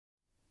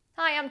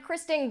Hi, I'm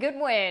Kristen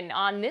Goodwin.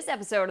 On this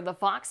episode of the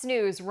Fox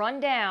News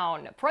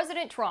Rundown,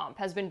 President Trump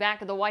has been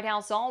back at the White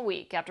House all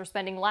week after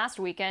spending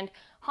last weekend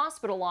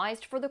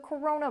hospitalized for the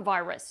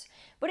coronavirus.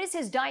 But is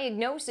his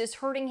diagnosis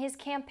hurting his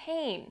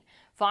campaign?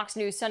 Fox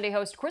News Sunday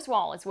host Chris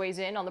Wallace weighs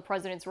in on the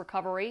president's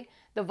recovery,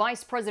 the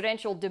vice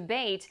presidential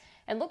debate,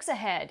 and looks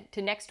ahead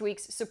to next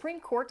week's Supreme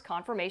Court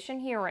confirmation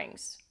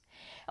hearings.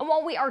 And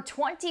while we are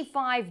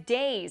 25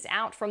 days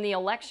out from the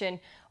election,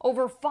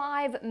 over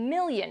 5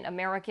 million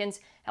Americans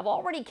have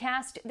already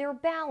cast their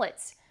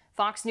ballots.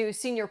 Fox News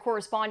Senior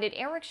Correspondent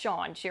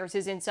Shawn shares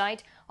his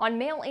insight on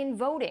mail-in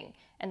voting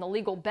and the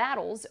legal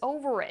battles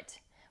over it.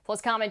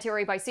 Plus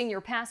commentary by senior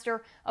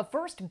pastor of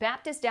First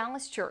Baptist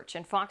Dallas Church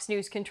and Fox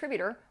News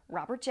contributor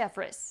Robert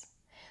Jeffress.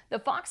 The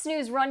Fox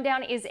News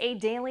Rundown is a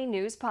daily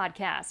news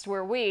podcast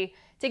where we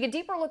take a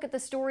deeper look at the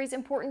stories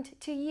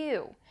important to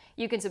you.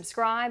 You can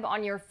subscribe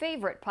on your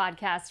favorite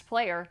podcast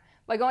player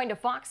by going to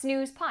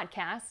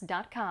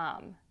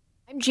foxnewspodcast.com.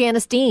 I'm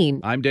Janice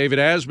Dean. I'm David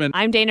Asman.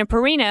 I'm Dana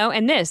Perino,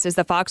 and this is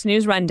the Fox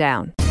News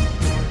Rundown.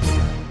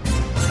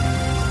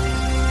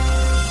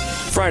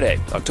 Friday,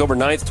 October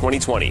 9th,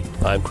 2020.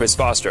 I'm Chris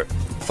Foster.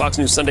 Fox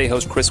News Sunday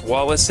host Chris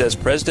Wallace says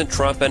President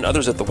Trump and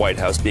others at the White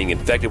House being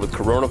infected with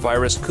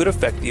coronavirus could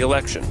affect the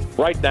election.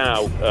 Right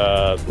now,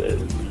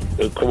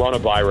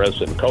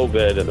 coronavirus and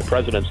COVID and the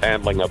president's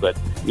handling of it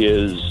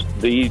is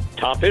the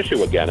top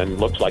issue again, and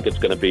looks like it's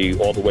going to be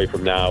all the way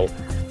from now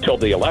till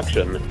the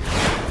election.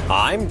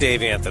 I'm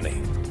Dave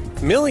Anthony.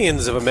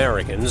 Millions of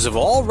Americans have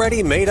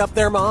already made up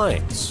their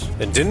minds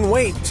and didn't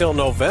wait till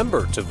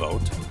November to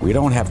vote. We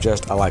don't have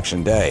just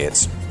election day,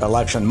 it's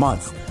election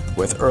month.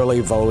 With early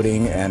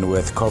voting and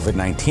with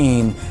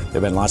COVID-19, there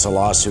have been lots of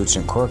lawsuits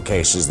and court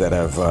cases that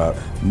have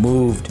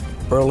moved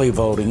early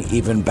voting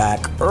even back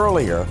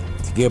earlier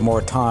to give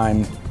more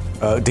time,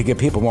 to give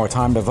people more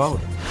time to vote.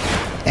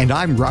 And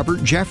I'm Robert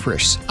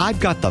Jeffress. I've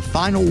got the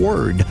final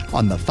word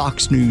on the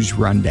Fox News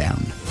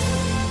Rundown.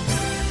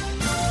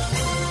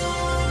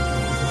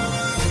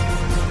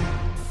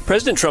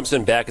 President Trump's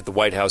been back at the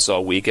White House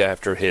all week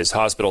after his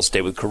hospital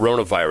stay with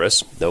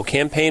coronavirus. No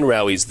campaign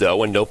rallies,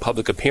 though, and no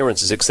public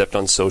appearances except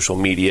on social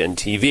media and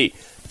TV.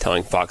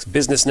 Telling Fox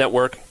Business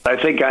Network, I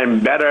think I'm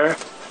better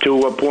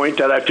to a point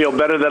that I feel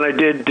better than I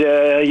did,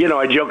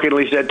 I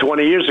jokingly said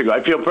 20 years ago.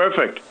 I feel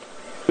perfect.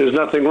 There's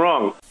nothing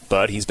wrong.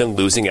 But he's been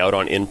losing out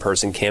on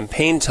in-person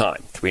campaign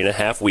time,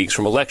 3.5 weeks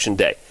from Election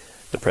Day.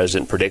 The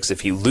president predicts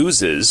if he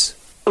loses...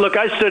 Look,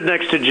 I stood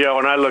next to Joe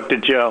and I looked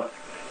at Joe.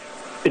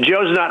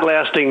 Joe's not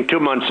lasting 2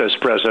 months as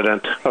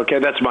president. Okay,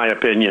 that's my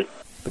opinion.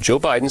 But Joe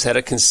Biden's had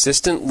a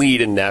consistent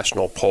lead in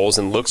national polls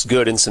and looks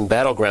good in some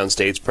battleground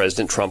states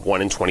President Trump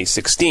won in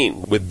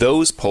 2016, with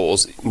those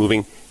polls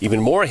moving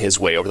even more his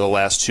way over the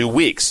last 2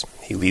 weeks.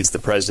 He leads the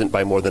president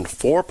by more than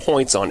 4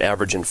 points on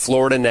average in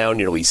Florida now,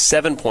 nearly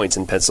 7 points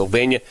in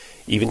Pennsylvania,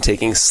 even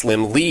taking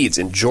slim leads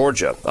in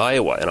Georgia,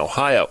 Iowa, and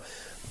Ohio.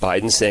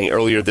 Biden saying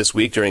earlier this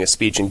week during a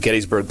speech in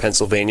Gettysburg,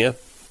 Pennsylvania,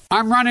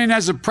 I'm running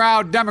as a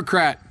proud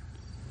Democrat,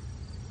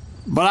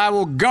 but I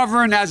will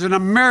govern as an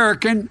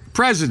American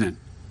president.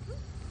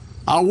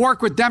 I'll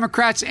work with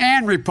Democrats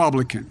and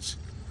Republicans.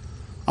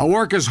 I'll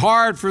work as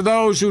hard for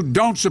those who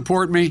don't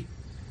support me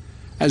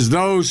as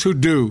those who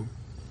do.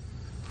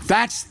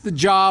 That's the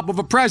job of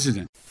a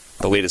president.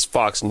 The latest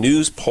Fox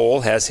News poll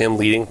has him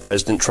leading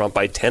President Trump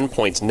by 10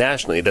 points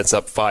nationally. That's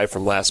up 5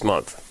 from last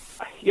month.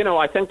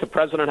 I think the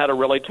president had a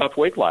really tough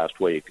week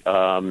last week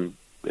by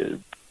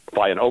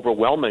an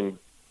overwhelming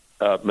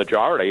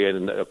majority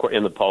in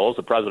the polls.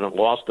 The president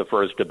lost the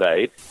first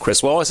debate.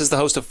 Chris Wallace is the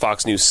host of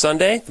Fox News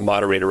Sunday, the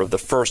moderator of the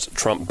first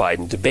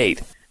Trump-Biden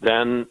debate.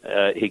 Then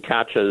he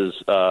catches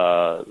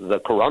the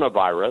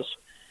coronavirus.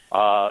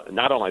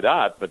 Not only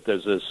that, but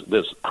there's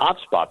this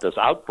hotspot, this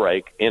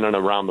outbreak in and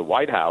around the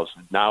White House.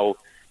 Now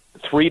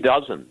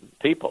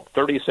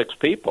 36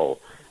 people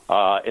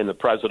in the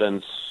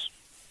president's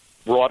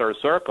broader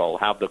circle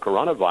have the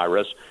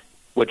coronavirus,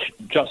 which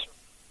just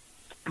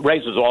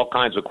raises all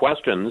kinds of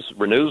questions,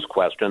 renews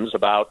questions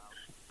about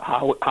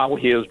how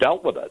he has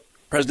dealt with it.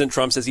 President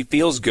Trump says he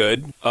feels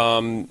good.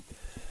 Do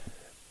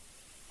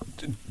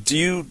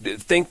you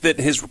think that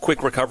his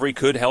quick recovery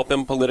could help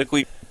him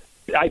politically?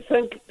 I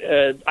think,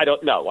 I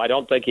don't know. I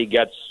don't think he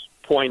gets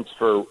points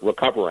for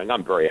recovering.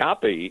 I'm very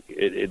happy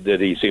that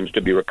he seems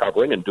to be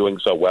recovering and doing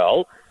so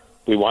well.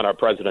 We want our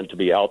president to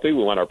be healthy.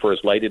 We want our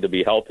first lady to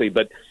be healthy.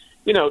 But,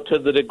 to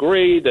the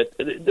degree that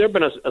there have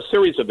been a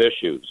series of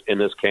issues in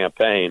this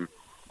campaign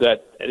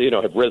that,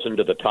 have risen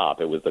to the top.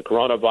 It was the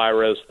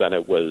coronavirus, then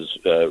it was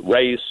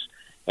race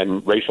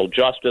and racial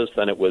justice,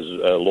 then it was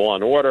law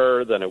and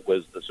order, then it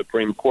was the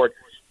Supreme Court.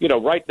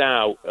 Right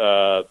now,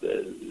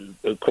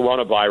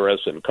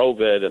 coronavirus and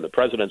COVID and the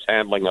president's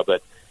handling of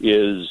it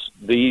is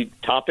the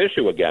top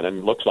issue again,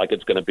 and looks like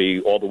it's going to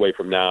be all the way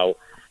from now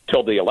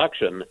till the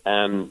election.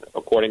 And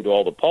according to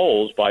all the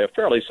polls, by a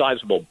fairly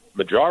sizable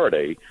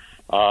majority,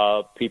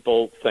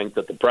 people think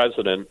that the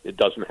president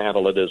doesn't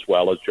handle it as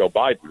well as Joe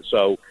Biden.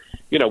 So,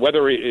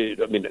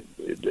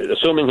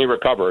 assuming he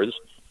recovers,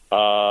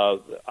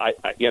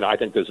 I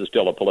think this is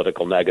still a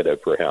political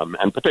negative for him,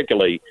 and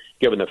particularly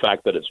given the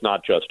fact that it's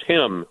not just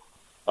him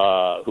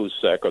who's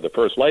sick or the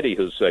First Lady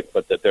who's sick,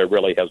 but that there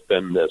really has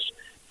been this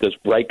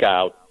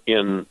breakout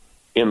in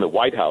the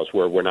White House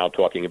where we're now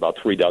talking about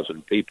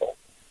 36 people.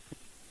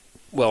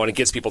 Well, and it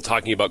gets people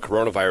talking about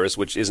coronavirus,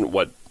 which isn't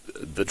what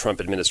the Trump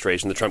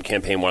administration, the Trump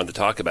campaign wanted to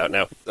talk about.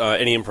 Now,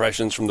 any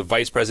impressions from the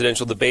vice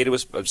presidential debate? It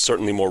was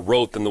certainly more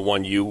rote than the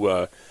one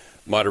you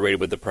moderated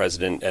with the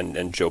president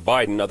and Joe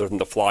Biden, other than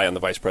the fly on the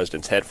vice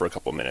president's head for a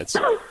couple minutes.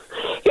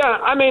 Yeah,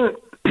 I mean,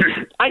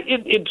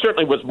 it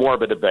certainly was more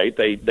of a debate.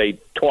 They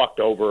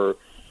talked over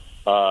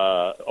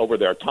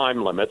their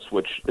time limits,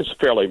 which is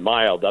fairly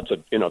mild. That's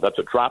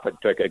a traffic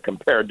ticket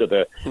compared to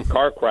the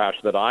car crash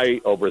that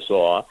I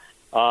oversaw.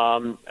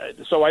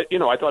 So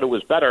I thought it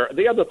was better.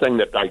 The other thing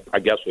that I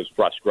guess was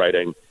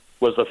frustrating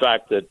was the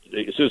fact that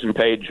Susan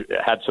Page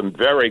had some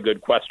very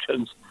good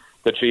questions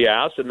that she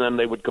asked, and then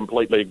they would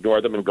completely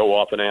ignore them and go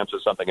off and answer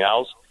something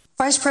else.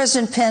 Vice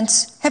President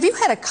Pence, have you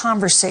had a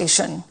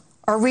conversation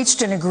or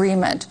reached an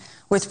agreement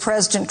with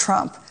President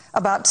Trump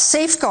about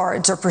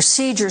safeguards or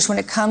procedures when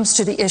it comes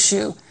to the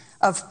issue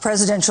of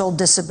presidential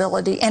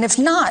disability? And if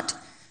not,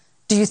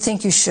 do you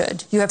think you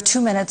should? You have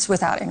 2 minutes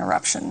without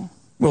interruption.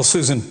 Well,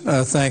 Susan,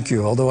 thank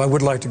you, although I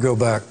would like to go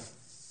back.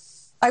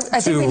 I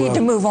think we need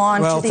to move on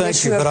to the issue of Well,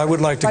 thank you, but I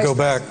would like to go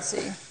back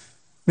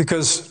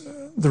because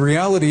the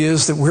reality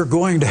is that we're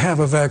going to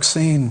have a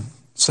vaccine,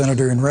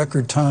 Senator, in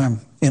record time,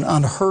 in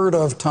unheard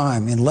of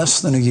time, in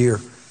less than a year.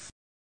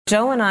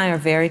 Joe and I are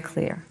very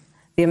clear.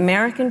 The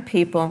American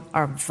people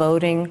are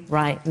voting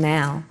right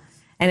now,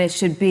 and it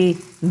should be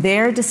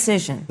their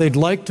decision. They'd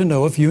like to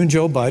know if you and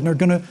Joe Biden are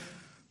going to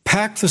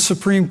pack the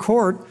Supreme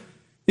Court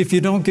if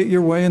you don't get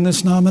your way in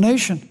this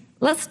nomination.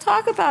 Let's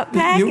talk about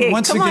packing. You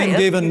once again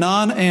gave a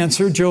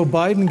non-answer. Joe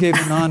Biden gave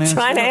a non-answer.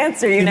 Trying to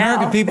answer you now. The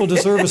American people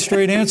deserve a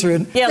straight answer.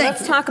 Yeah,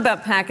 let's talk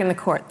about packing the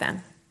court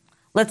then.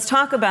 Let's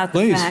talk about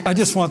the fact. Please, I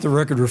just want the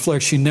record to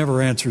reflect she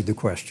never answered the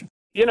question.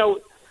 You know,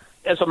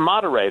 as a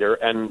moderator,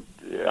 and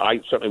I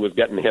certainly was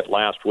getting hit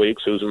last week,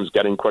 Susan's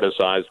getting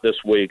criticized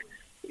this week.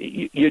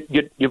 You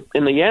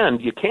in the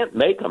end, you can't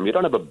make them. You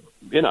don't have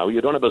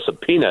a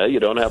subpoena. You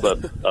don't have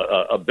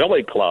a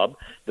billy club.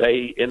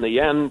 In the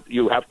end,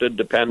 you have to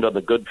depend on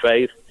the good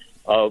faith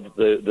of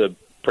the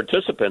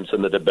participants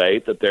in the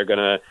debate, that they're going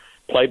to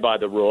play by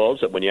the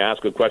rules, that when you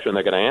ask a question,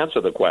 they're going to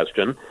answer the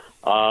question.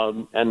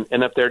 And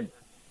if they're,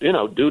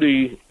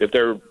 if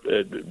they're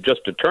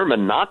just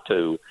determined not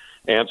to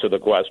answer the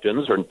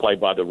questions or play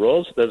by the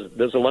rules,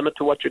 there's a limit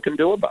to what you can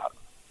do about it.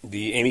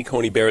 The Amy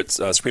Coney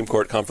Barrett's Supreme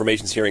Court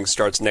confirmations hearing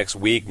starts next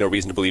week. No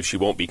reason to believe she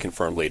won't be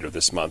confirmed later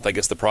this month. I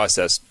guess the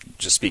process,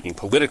 just speaking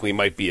politically,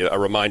 might be a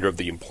reminder of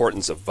the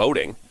importance of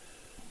voting.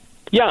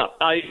 Yeah,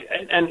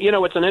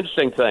 it's an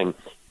interesting thing.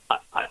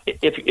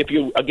 If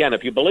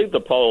you believe the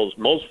polls,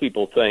 most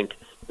people think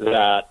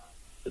that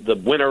the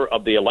winner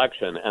of the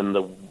election and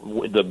the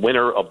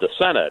winner of the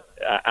Senate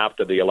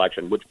after the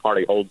election, which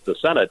party holds the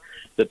Senate,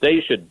 that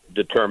they should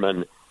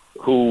determine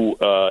who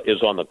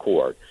is on the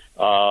court.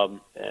 When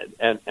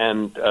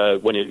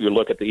you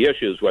look at the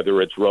issues,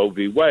 whether it's Roe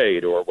v.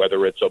 Wade or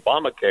whether it's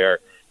Obamacare,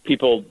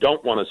 people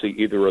don't want to see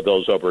either of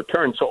those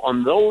overturned. So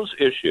on those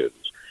issues,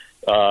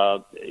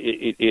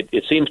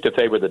 it seems to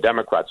favor the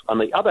Democrats. On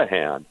the other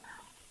hand,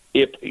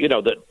 if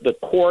the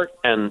court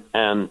and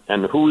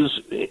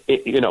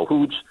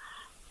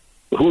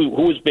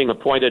who's being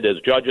appointed as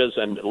judges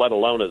and let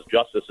alone as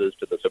justices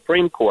to the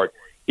Supreme Court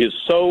is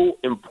so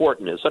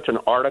important, is such an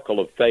article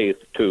of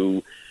faith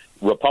to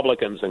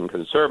Republicans and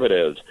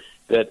conservatives,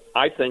 that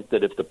I think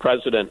that if the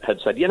president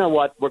had said, you know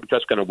what, we're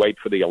just going to wait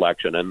for the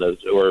election,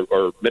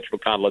 or Mitch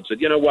McConnell had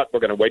said, you know what, we're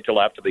going to wait till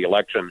after the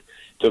election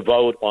to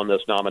vote on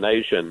this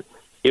nomination,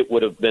 it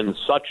would have been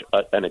such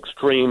an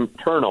extreme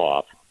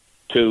turnoff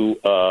to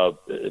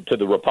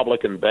the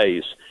Republican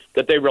base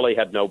that they really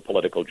had no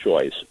political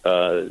choice.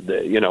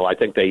 I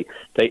think they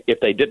if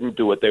they didn't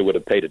do it, they would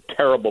have paid a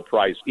terrible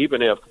price,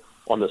 even if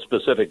on the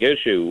specific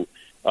issue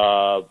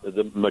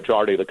the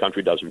majority of the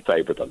country doesn't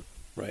favor them.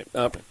 Right.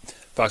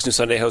 Fox News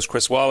Sunday host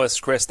Chris Wallace.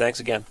 Chris, thanks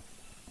again.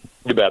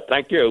 You bet.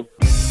 Thank you.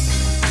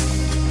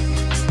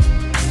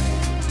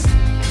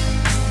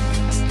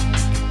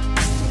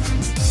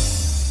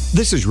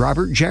 This is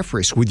Robert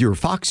Jeffress with your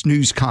Fox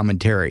News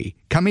commentary.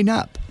 Coming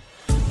up.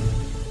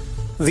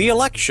 The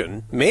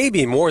election may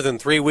be more than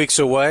 3 weeks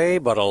away,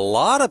 but a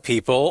lot of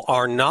people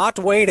are not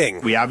waiting.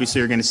 We obviously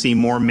are going to see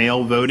more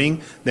mail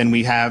voting than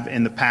we have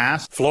in the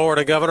past.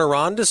 Florida Governor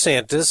Ron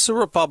DeSantis, a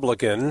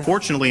Republican.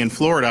 Fortunately, in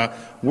Florida,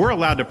 we're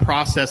allowed to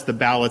process the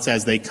ballots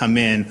as they come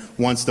in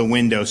once the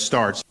window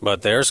starts.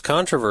 But there's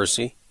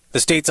controversy. The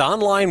state's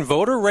online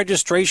voter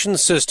registration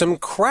system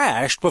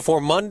crashed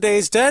before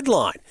Monday's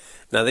deadline.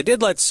 Now, they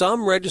did let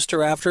some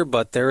register after,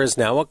 but there is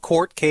now a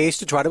court case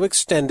to try to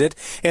extend it,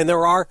 and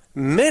there are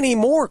many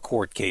more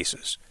court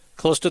cases.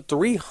 Close to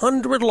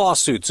 300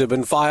 lawsuits have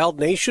been filed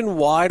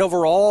nationwide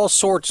over all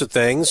sorts of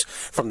things,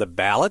 from the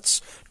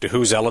ballots to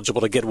who's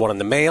eligible to get one in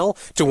the mail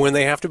to when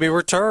they have to be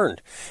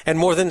returned. And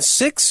more than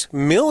 6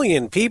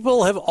 million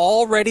people have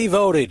already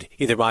voted,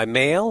 either by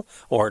mail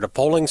or at a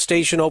polling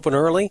station open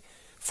early.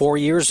 4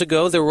 years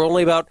ago, there were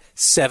only about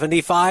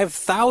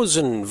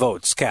 75,000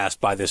 votes cast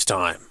by this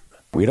time.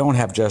 We don't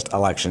have just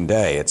Election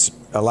Day, it's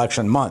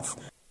election month.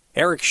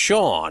 Eric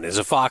Shawn is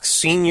a Fox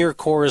senior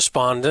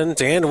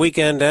correspondent and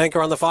weekend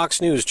anchor on the Fox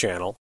News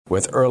channel.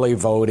 With early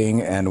voting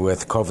and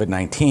with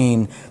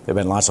COVID-19, there have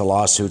been lots of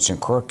lawsuits and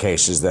court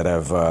cases that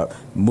have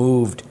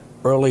moved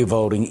early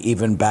voting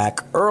even back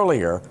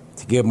earlier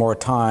to give more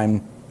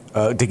time,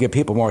 to give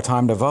people more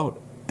time to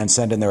vote and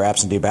send in their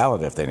absentee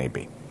ballot if they need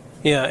be.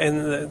 Yeah,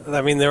 and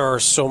I mean, there are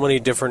so many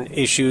different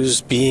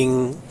issues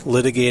being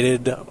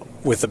litigated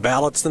with the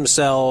ballots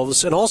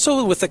themselves and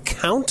also with the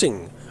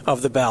counting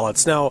of the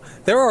ballots. Now,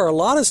 there are a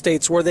lot of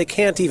states where they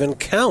can't even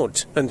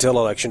count until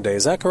Election Day.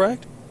 Is that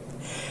correct?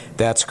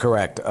 That's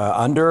correct.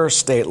 Under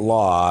state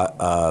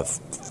law,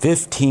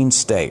 15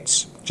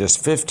 states,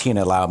 just 15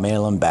 allow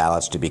mail-in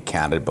ballots to be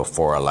counted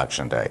before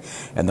Election Day.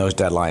 And those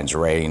deadlines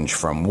range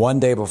from 1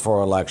 day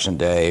before Election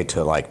Day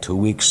to like 2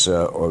 weeks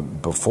or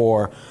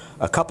before.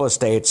 A couple of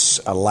states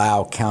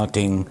allow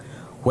counting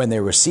when they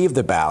receive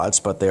the ballots,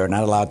 but they are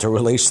not allowed to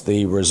release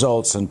the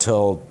results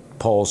until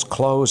polls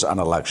close on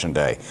Election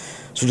Day.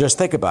 So just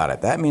think about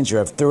it. That means you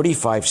have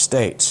 35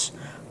 states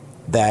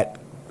that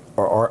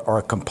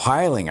are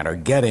compiling and are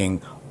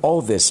getting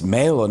all this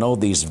mail and all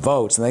these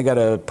votes, and they got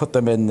to put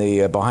them in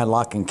the behind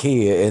lock and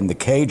key in the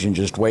cage and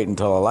just wait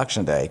until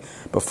Election Day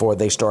before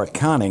they start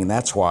counting. And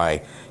that's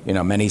why,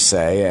 many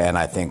say, and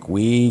I think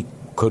we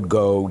could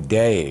go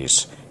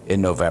days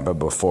in November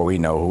before we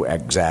know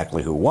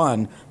exactly who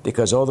won,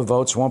 because all the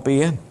votes won't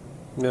be in.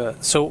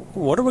 So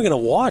what are we going to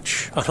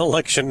watch on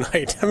election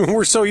night? I mean,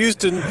 we're so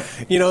used to,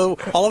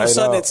 all of a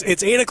sudden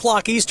it's 8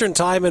 o'clock Eastern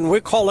time and we're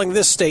calling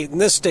this state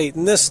and this state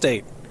and this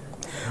state.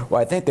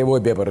 Well, I think they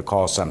would be able to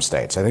call some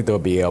states. I think they'll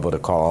be able to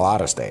call a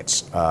lot of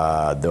states,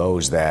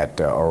 those that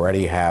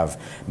already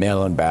have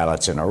mail-in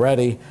ballots in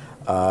already.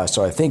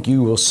 So I think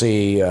you will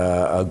see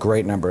a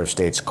great number of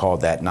states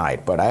called that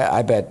night. But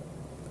I bet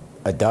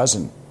a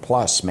dozen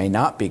plus may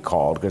not be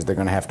called because they're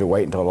going to have to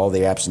wait until all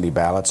the absentee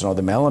ballots and all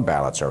the mail-in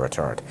ballots are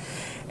returned.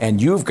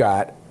 And you've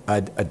got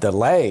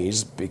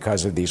delays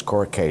because of these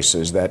court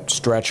cases that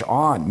stretch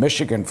on.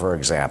 Michigan, for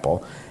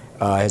example,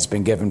 has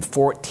been given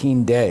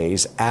 14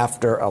 days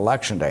after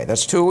Election Day.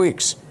 That's 2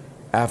 weeks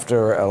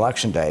after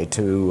Election Day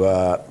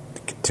to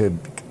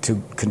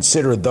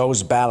consider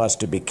those ballots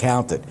to be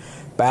counted.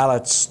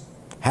 Ballots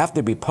have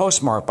to be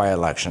postmarked by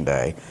Election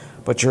Day.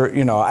 But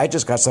I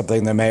just got something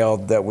in the mail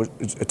that was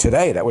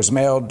today that was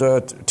mailed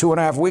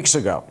 2.5 weeks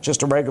ago,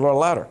 just a regular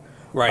letter.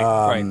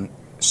 Right.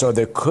 So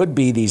there could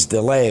be these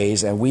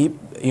delays, and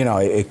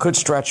it could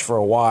stretch for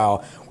a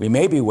while. We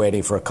may be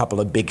waiting for a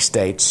couple of big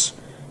states,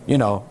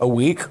 a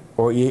week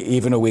or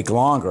even a week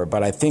longer.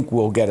 But I think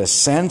we'll get a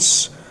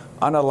sense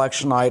on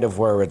election night of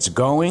where it's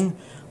going.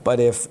 But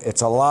if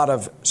it's a lot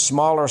of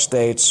smaller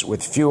states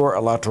with fewer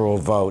electoral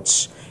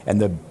votes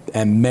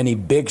and many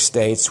big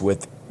states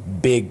with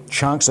big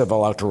chunks of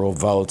electoral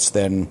votes,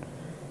 then,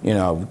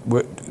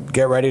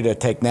 get ready to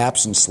take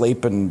naps and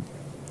sleep, and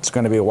it's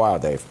going to be a while,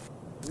 Dave.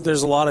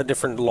 There's a lot of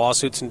different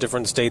lawsuits in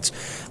different states.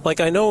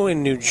 Like I know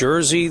in New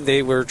Jersey,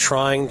 they were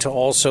trying to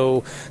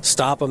also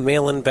stop a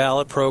mail-in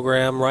ballot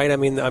program, right? I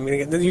mean,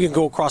 you can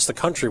go across the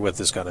country with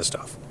this kind of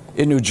stuff.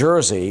 In New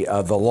Jersey,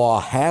 the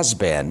law has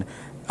been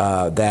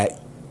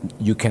that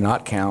you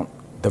cannot count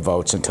the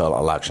votes until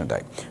Election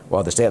Day.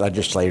 Well, the state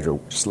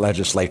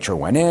legislature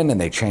went in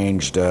and they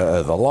changed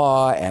the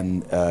law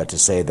and to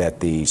say that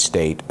the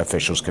state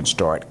officials can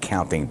start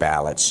counting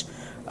ballots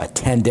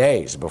 10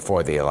 days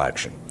before the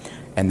election,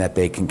 and that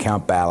they can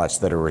count ballots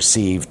that are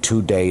received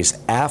 2 days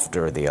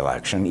after the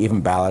election, even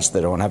ballots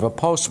that don't have a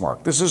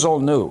postmark. This is all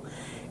new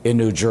in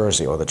New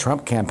Jersey. Well, the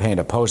Trump campaign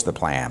opposed the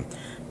plan.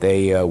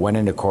 They went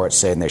into court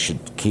saying they should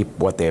keep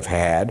what they've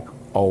had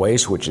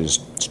always, which is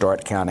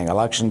start counting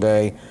Election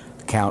Day,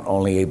 count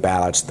only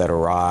ballots that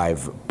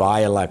arrive by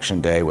Election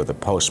Day with a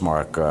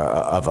postmark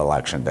of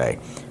Election Day.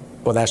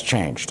 Well, that's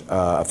changed.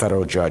 A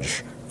federal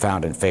judge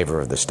found in favor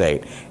of the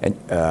state and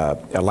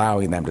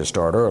allowing them to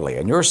start early.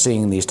 And you're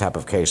seeing these type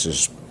of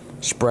cases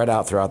spread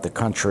out throughout the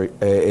country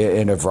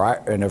in a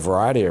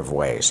variety of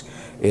ways.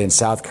 In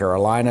South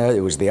Carolina,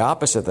 it was the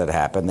opposite that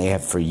happened. They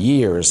have for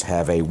years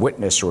have a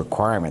witness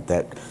requirement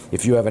that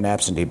if you have an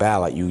absentee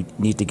ballot, you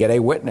need to get a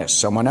witness,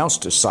 someone else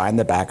to sign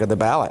the back of the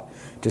ballot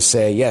to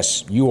say,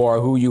 yes, you are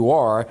who you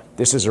are.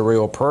 This is a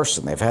real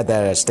person. They've had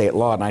that as state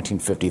law in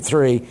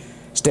 1953.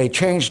 State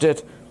changed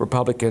it.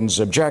 Republicans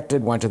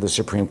objected, went to the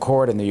Supreme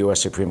Court, and the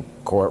U.S. Supreme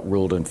Court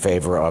ruled in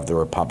favor of the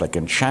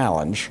Republican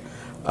challenge,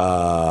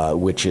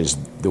 which is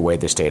the way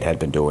the state had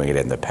been doing it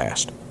in the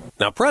past.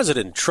 Now,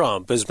 President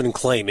Trump has been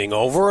claiming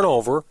over and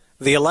over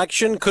the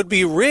election could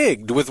be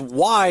rigged with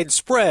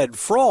widespread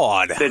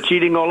fraud. They're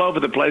cheating all over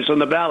the place on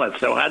the ballot.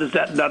 So how is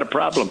that not a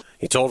problem?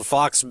 He told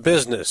Fox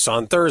Business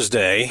on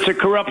Thursday. It's a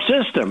corrupt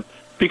system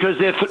because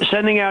they're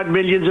sending out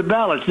millions of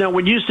ballots. Now,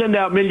 when you send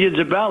out millions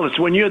of ballots,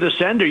 when you're the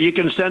sender, you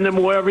can send them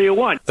wherever you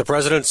want. The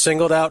president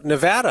singled out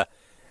Nevada.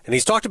 And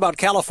he's talked about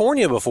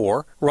California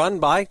before, run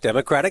by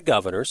Democratic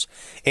governors.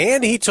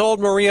 And he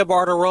told Maria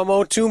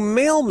Bartiromo 2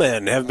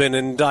 mailmen have been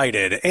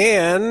indicted.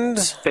 And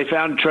they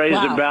found trays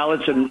of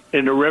ballots in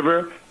the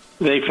river.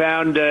 They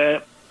found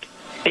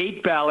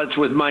 8 ballots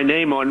with my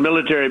name on,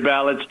 military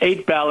ballots,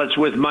 8 ballots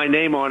with my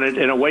name on it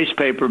in a waste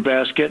paper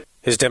basket.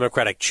 His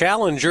Democratic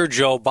challenger,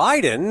 Joe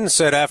Biden,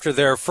 said after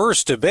their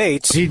first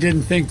debate, he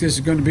didn't think this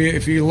was going to be,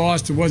 if he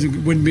lost,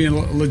 wouldn't be a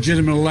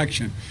legitimate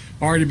election.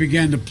 Already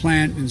began to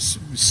plant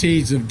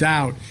seeds of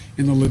doubt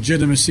in the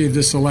legitimacy of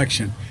this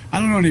election. I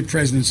don't know any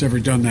president's ever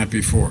done that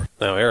before.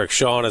 Now, Eric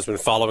Shawn has been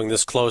following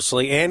this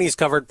closely, and he's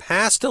covered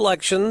past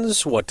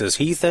elections. What does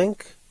he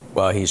think?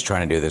 Well, he's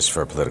trying to do this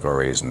for political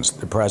reasons.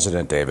 The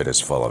president, David,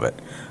 is full of it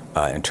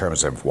in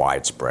terms of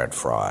widespread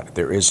fraud.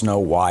 There is no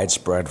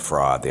widespread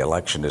fraud. The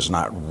election is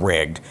not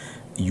rigged.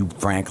 You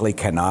frankly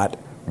cannot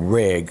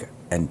rig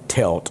and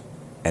tilt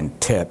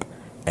and tip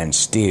and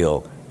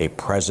steal a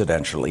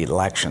presidential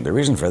election. The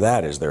reason for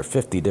that is there are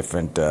 50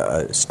 different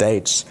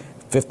states,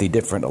 50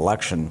 different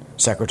election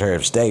secretary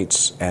of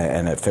states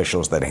and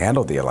officials that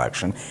handle the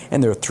election,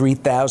 and there are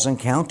 3,000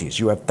 counties.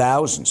 You have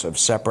thousands of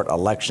separate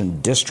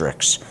election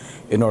districts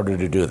in order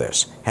to do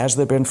this. Has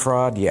there been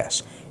fraud?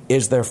 Yes.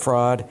 Is there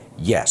fraud?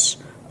 Yes.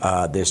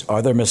 Are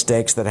there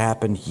mistakes that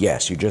happen?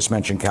 Yes. You just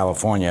mentioned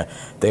California.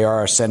 They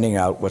are sending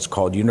out what's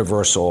called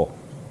universal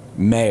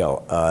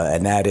mail,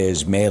 and that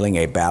is mailing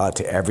a ballot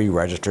to every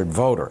registered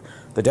voter.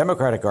 The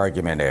Democratic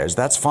argument is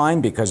that's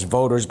fine because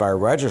voters, by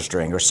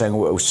registering, are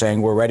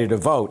saying we're ready to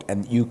vote,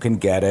 and you can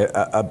get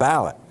a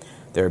ballot.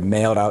 They're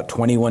mailed out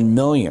 21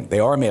 million. They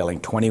are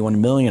mailing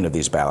 21 million of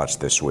these ballots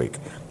this week.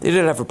 They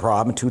did have a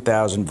problem.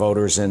 2,000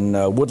 voters in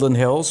Woodland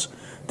Hills,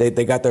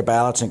 they got their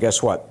ballots, and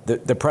guess what?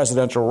 The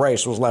presidential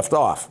race was left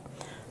off.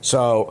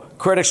 So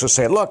critics will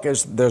say, look,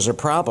 there's a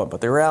problem.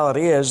 But the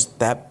reality is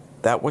that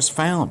was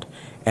found,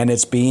 and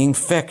it's being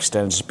fixed,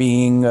 and it's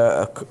being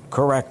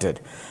corrected.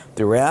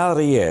 The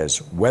reality is,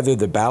 whether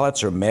the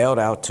ballots are mailed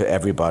out to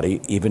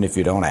everybody, even if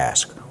you don't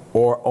ask,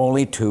 or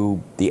only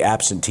to the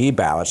absentee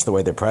ballots, the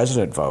way the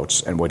president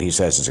votes and what he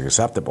says is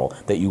acceptable,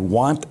 that you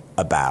want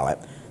a ballot,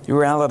 the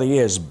reality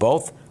is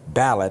both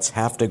ballots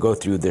have to go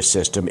through the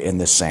system in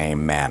the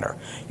same manner.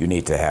 You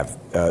need to have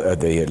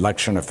the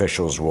election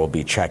officials will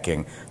be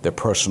checking the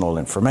personal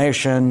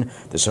information,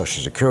 the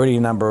Social Security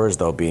numbers.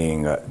 They'll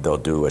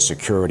do a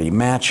security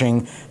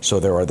matching.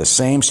 So there are the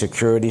same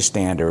security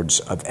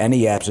standards of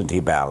any absentee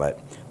ballot.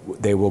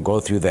 They will go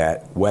through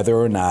that whether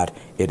or not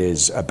it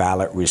is a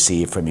ballot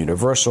received from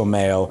universal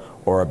mail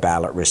or a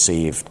ballot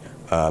received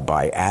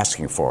by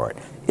asking for it.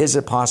 Is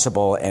it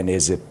possible, and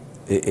is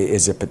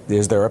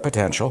there a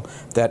potential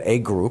that a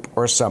group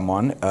or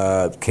someone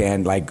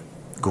can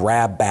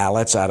grab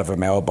ballots out of a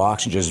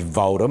mailbox and just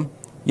vote them?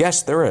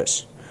 Yes, there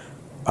is.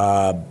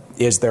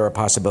 Is there a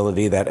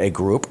possibility that a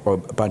group or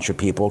a bunch of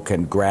people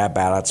can grab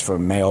ballots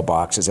from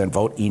mailboxes and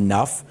vote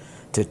enough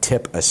to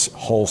tip a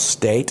whole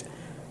state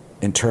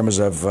in terms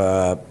of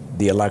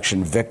the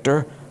election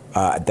victor?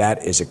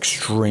 That is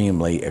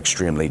extremely,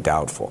 extremely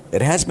doubtful.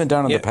 It has been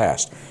done in the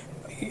past.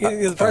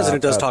 The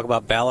president does talk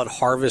about ballot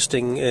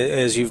harvesting,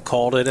 as you've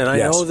called it, and I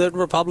know that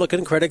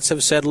Republican critics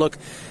have said, look,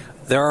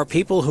 there are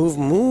people who've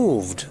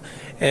moved,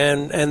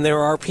 and there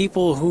are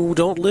people who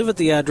don't live at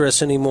the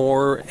address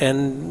anymore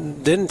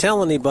and didn't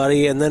tell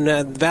anybody, and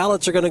then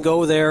ballots are going to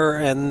go there,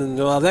 and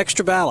they'll have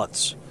extra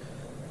ballots.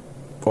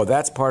 Well,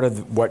 that's part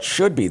of what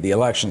should be the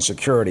election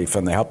security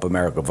from the Help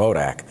America Vote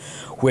Act,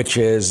 which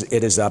is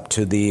it is up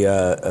to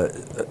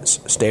the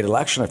state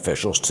election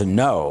officials to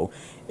know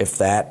if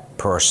that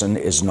person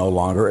is no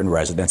longer in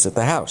residence at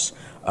the House.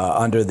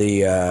 Under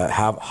the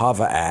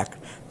HAVA Act,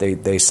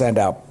 they send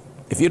out,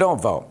 if you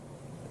don't vote,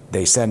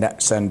 they send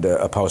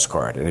a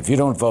postcard. And if you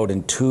don't vote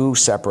in 2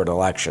 separate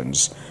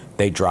elections,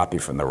 they drop you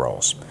from the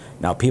rolls.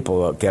 Now,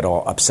 people get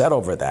all upset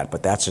over that,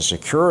 but that's a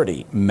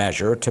security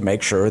measure to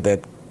make sure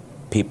that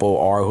people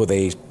are who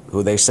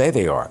they say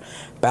they are.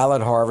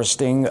 Ballot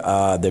harvesting, there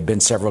have been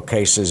several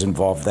cases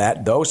involved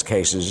that. Those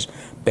cases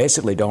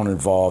basically don't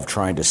involve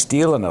trying to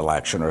steal an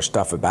election or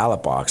stuff a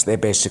ballot box. They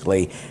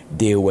basically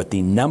deal with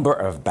the number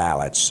of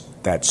ballots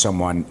that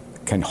someone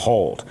can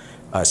hold.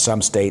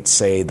 Some states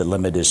say the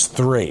limit is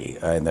 3.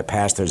 In the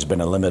past, there's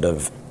been a limit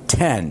of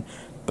 10.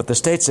 But the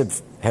states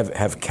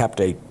have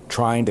kept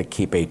trying to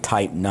keep a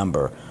tight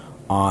number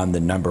on the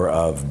number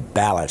of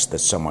ballots that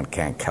someone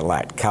can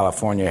collect.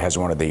 California has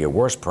one of the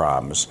worst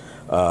problems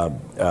of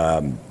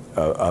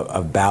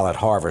ballot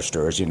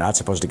harvesters. You're not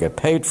supposed to get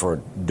paid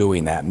for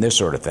doing that and this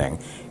sort of thing.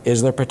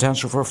 Is there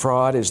potential for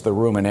fraud? Is there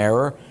room and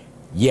error?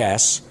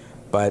 Yes,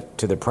 but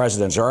to the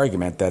president's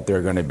argument that there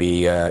are going to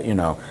be,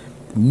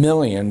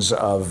 millions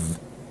of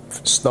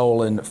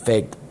stolen,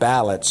 faked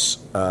ballots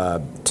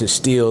to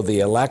steal the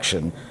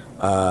election,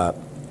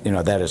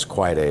 that is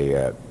quite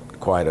a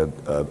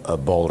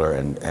boulder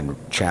and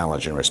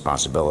challenge and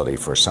responsibility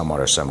for someone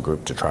or some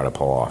group to try to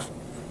pull off.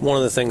 One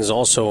of the things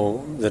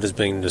also that is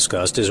being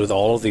discussed is with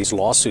all of these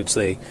lawsuits,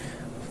 they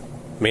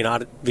may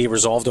not be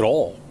resolved at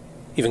all,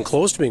 even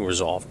close to being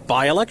resolved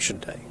by Election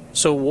Day.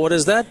 So what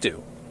does that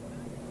do?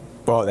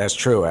 Well, that's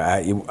true.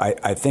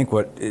 I think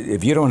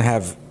if you don't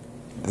have,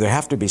 there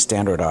have to be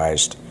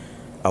standardized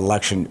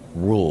election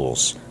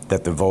rules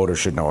that the voter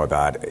should know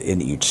about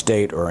in each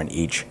state or in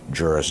each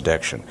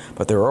jurisdiction.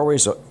 But there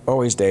always,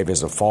 Dave,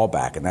 is a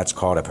fallback, and that's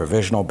called a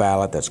provisional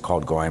ballot. That's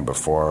called going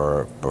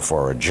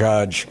before a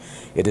judge.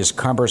 It is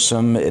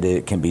cumbersome.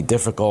 It can be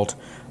difficult,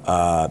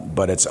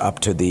 but it's up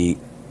to the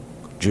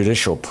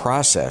judicial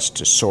process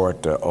to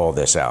sort all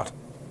this out.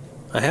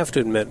 I have to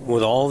admit,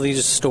 with all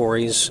these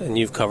stories, and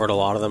you've covered a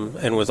lot of them,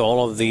 and with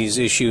all of these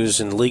issues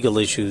and legal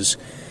issues,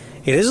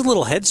 it is a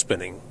little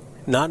head-spinning,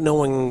 not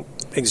knowing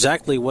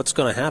exactly what's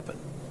going to happen.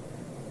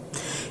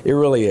 It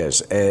really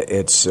is.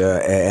 It's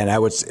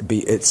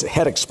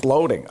head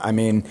exploding. I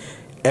mean,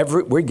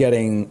 we're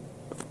getting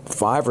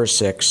 5 or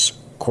 6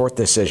 court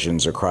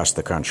decisions across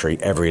the country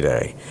every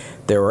day.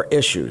 There are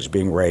issues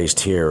being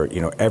raised here,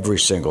 every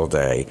single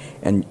day.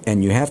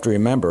 And you have to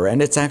remember,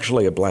 and it's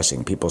actually a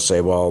blessing. People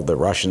say, well, the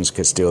Russians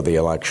could steal the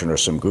election or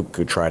some group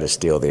could try to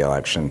steal the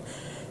election.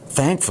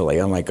 Thankfully,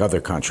 unlike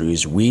other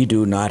countries, we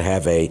do not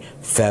have a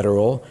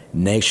federal,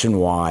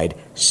 nationwide,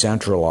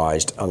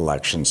 centralized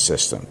election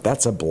system.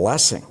 That's a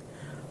blessing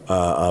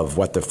of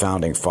what the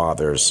Founding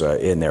Fathers,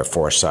 in their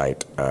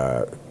foresight,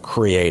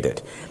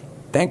 created.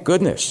 Thank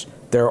goodness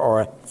there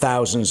are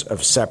thousands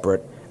of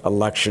separate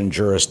election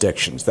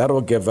jurisdictions. That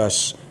will give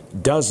us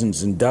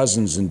dozens and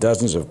dozens and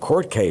dozens of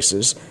court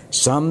cases.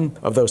 Some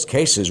of those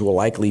cases will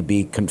likely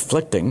be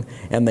conflicting,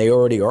 and they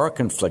already are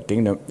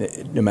conflicting no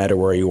matter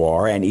where you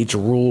are, and each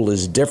rule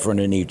is different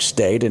in each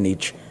state, and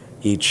each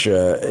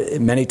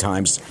many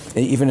times,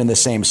 even in the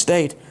same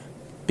state,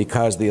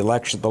 because the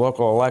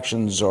local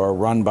elections are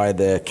run by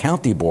the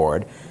county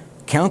board.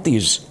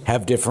 Counties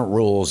have different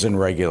rules and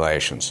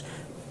regulations.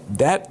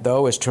 That,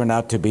 though, has turned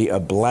out to be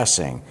a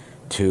blessing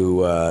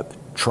to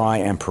try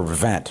and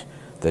prevent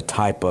the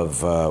type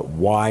of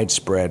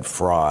widespread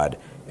fraud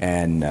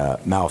and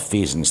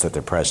malfeasance that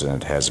the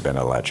president has been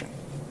alleging.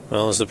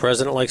 Well, as the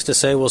president likes to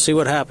say, we'll see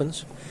what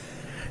happens.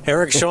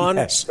 Eric, Shawn,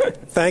 yes.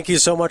 Thank you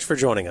so much for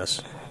joining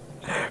us.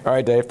 All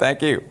right, Dave,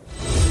 thank you.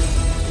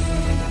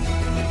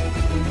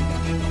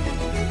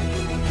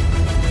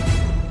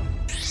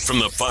 From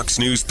the Fox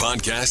News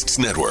Podcasts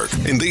Network.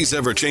 In these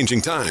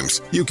ever-changing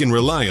times, you can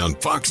rely on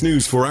Fox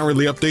News for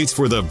hourly updates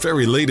for the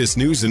very latest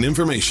news and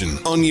information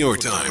on your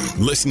time.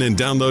 Listen and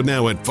download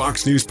now at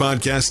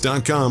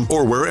foxnewspodcast.com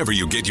or wherever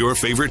you get your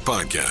favorite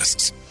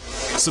podcasts.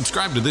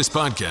 Subscribe to this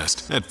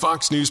podcast at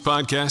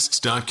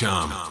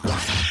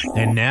foxnewspodcasts.com.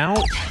 And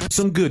now,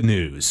 some good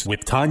news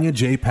with Tanya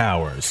J.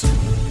 Powers.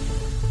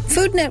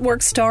 Food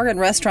Network star and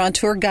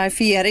restaurateur Guy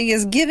Fieri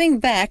is giving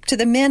back to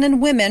the men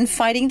and women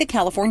fighting the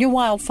California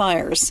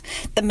wildfires.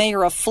 The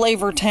mayor of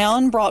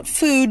Flavortown brought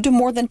food to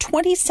more than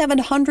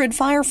 2,700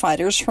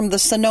 firefighters from the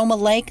Sonoma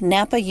Lake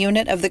Napa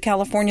unit of the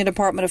California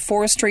Department of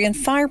Forestry and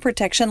Fire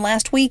Protection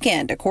last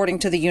weekend, according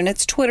to the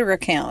unit's Twitter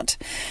account.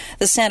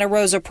 The Santa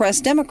Rosa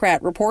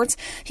Press-Democrat reports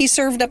he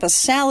served up a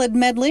salad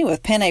medley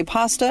with penne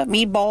pasta,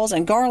 meatballs,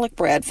 and garlic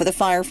bread for the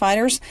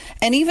firefighters,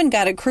 and even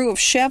got a crew of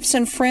chefs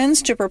and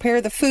friends to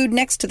prepare the food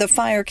next to the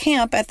fire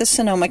camp at the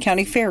Sonoma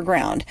County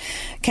Fairground.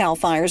 CAL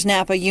FIRE's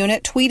Napa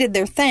unit tweeted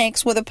their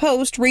thanks with a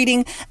post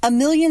reading, "A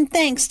million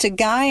thanks to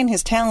Guy and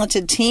his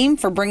talented team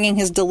for bringing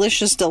his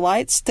delicious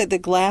delights to the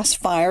Glass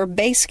Fire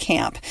Base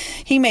Camp.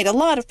 He made a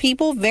lot of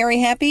people very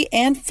happy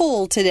and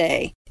full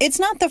today." It's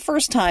not the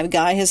first time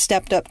Guy has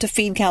stepped up to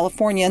feed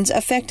Californians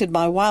affected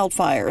by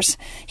wildfires.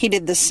 He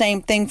did the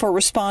same thing for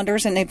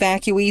responders and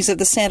evacuees of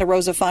the Santa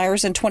Rosa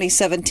fires in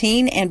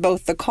 2017 and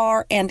both the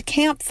car and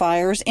camp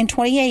fires in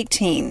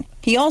 2018.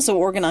 He also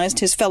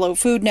organized his fellow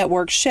Food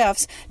Network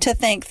chefs to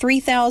thank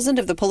 3,000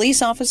 of the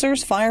police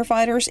officers,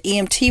 firefighters,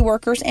 EMT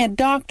workers, and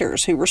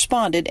doctors who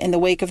responded in the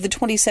wake of the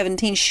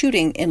 2017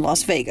 shooting in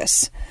Las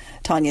Vegas.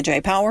 Tanya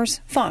J. Powers,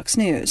 Fox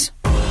News.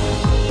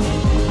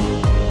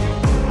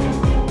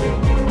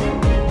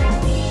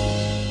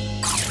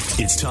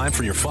 It's time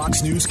for your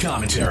Fox News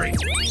commentary.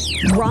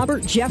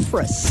 Robert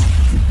Jeffress.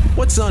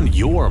 What's on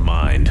your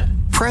mind?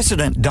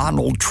 President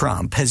Donald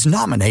Trump has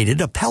nominated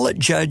appellate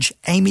judge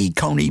Amy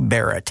Coney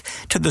Barrett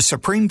to the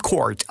Supreme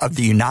Court of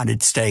the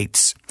United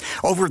States.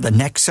 Over the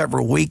next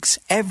several weeks,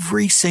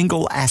 every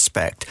single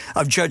aspect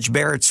of Judge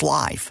Barrett's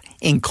life,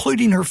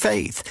 including her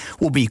faith,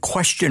 will be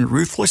questioned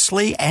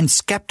ruthlessly and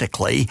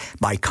skeptically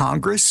by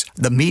Congress,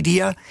 the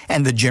media,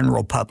 and the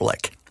general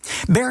public.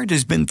 Barrett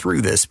has been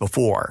through this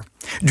before.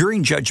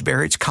 During Judge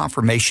Barrett's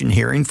confirmation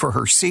hearing for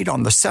her seat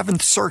on the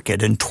 7th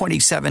Circuit in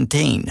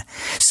 2017,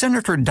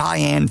 Senator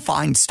Dianne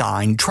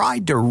Feinstein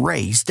tried to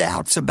raise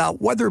doubts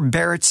about whether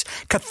Barrett's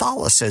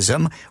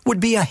Catholicism would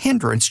be a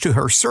hindrance to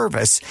her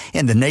service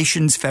in the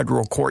nation's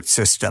federal court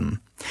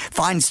system.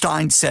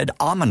 Feinstein said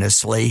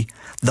ominously,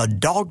 "The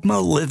dogma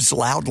lives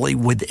loudly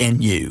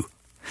within you."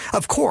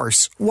 Of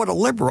course, what a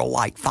liberal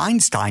like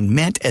Feinstein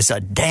meant as a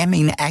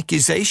damning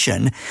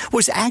accusation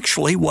was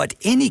actually what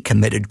any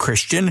committed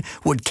Christian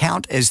would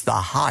count as the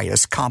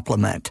highest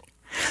compliment.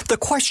 The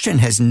question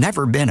has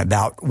never been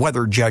about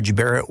whether Judge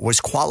Barrett was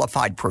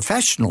qualified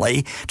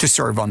professionally to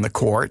serve on the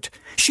court.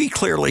 She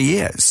clearly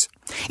is.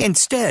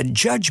 Instead,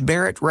 Judge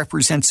Barrett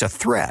represents a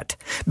threat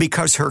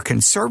because her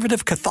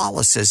conservative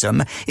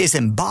Catholicism is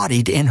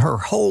embodied in her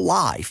whole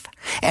life,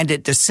 and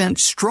it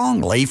dissents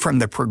strongly from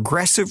the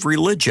progressive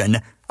religion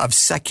of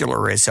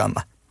secularism.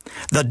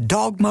 The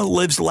dogma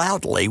lives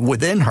loudly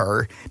within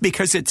her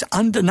because it's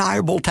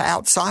undeniable to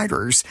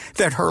outsiders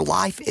that her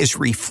life is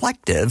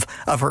reflective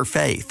of her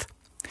faith.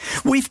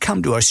 We've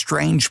come to a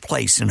strange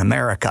place in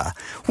America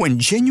when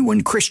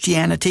genuine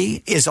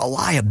Christianity is a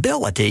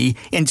liability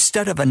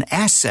instead of an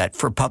asset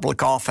for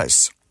public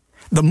office.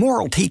 The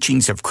moral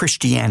teachings of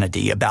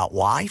Christianity about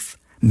life,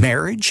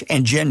 marriage,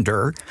 and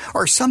gender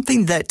are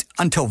something that,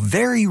 until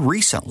very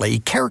recently,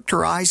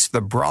 characterized the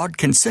broad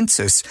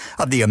consensus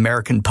of the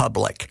American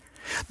public.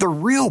 The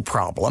real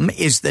problem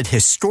is that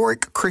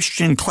historic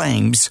Christian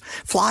claims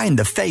fly in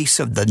the face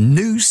of the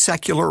new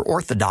secular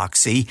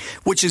orthodoxy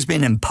which has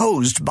been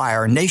imposed by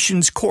our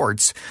nation's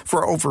courts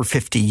for over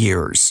 50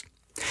 years.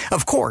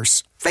 Of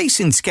course,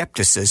 facing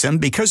skepticism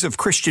because of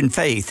Christian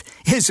faith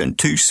isn't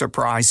too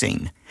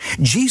surprising.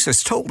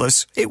 Jesus told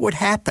us it would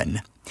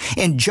happen.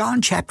 In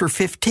John chapter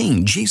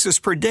 15, Jesus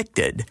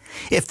predicted,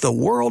 "If the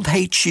world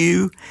hates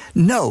you,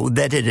 know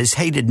that it has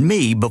hated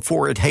me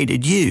before it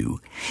hated you.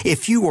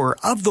 If you were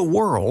of the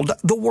world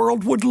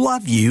would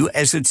love you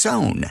as its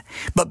own.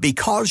 But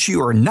because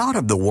you are not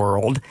of the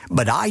world,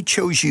 but I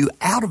chose you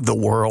out of the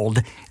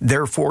world,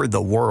 therefore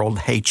the world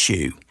hates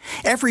you."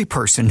 Every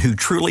person who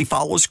truly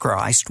follows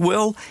Christ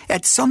will,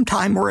 at some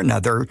time or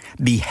another,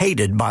 be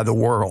hated by the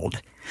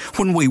world.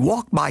 When we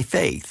walk by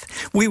faith,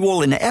 we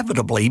will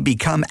inevitably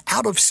become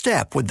out of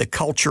step with the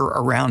culture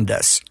around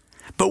us.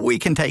 But we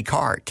can take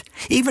heart,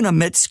 even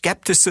amid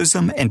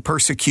skepticism and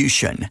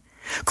persecution.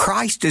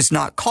 Christ is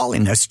not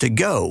calling us to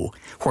go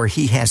where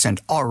he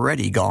hasn't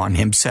already gone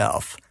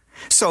himself.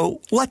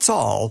 So let's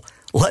all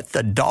let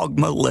the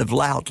dogma live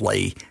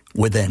loudly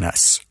within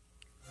us.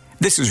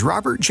 This is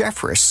Robert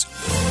Jeffress.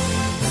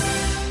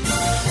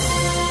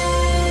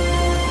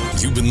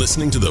 You've been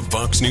listening to the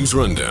Fox News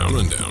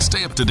Rundown.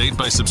 Stay up to date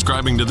by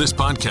subscribing to this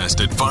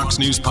podcast at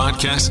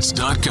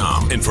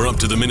foxnewspodcasts.com. And for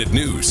up-to-the-minute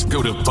news,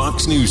 go to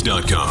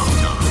foxnews.com.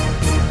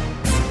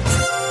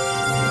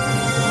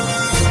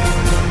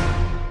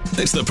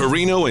 It's the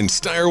Perino and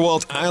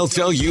Steyerwalt I'll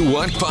Tell You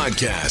What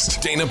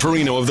podcast. Dana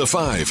Perino of The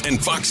Five and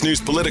Fox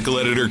News political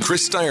editor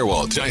Chris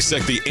Steyerwalt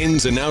dissect the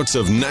ins and outs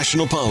of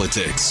national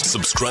politics.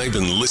 Subscribe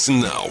and listen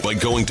now by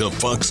going to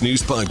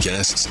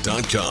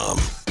foxnewspodcasts.com.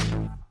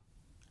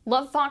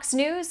 Love Fox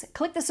News?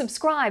 Click the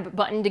subscribe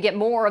button to get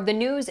more of the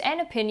news and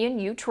opinion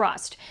you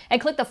trust.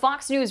 And click the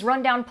Fox News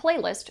Rundown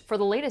playlist for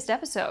the latest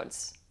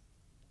episodes.